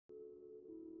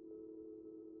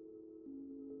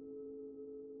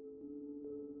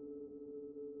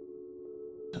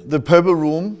the purple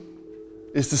room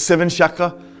is the seventh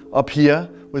chakra up here,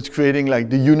 which is creating like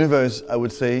the universe, I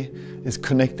would say, is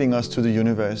connecting us to the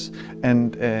universe.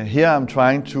 And here I'm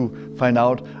trying to find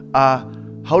out,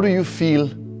 how do you feel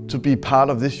to be part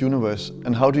of this universe,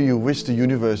 and how do you wish the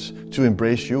universe to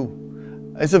embrace you?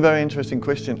 It's a very interesting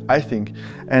question, I think.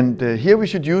 And here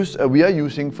we are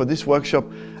using for this workshop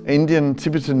Indian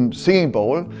Tibetan singing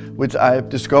bowl, which I've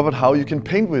discovered how you can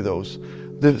paint with those.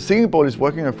 The singing bowl is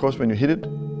working, of course, when you hit it.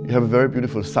 You have a very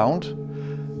beautiful sound.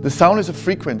 The sound is a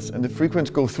frequency, and the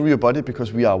frequency goes through your body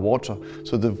because we are water.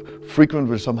 So the frequency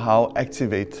will somehow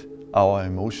activate our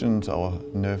emotions, our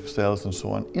nerve cells and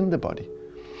so on in the body.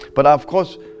 But of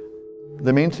course,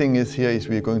 the main thing is here is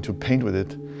we are going to paint with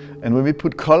it. And when we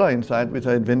put color inside, which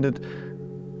I invented,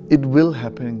 it will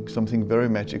happen something very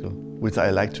magical, which I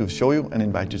like to show you and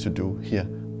invite you to do here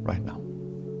right now.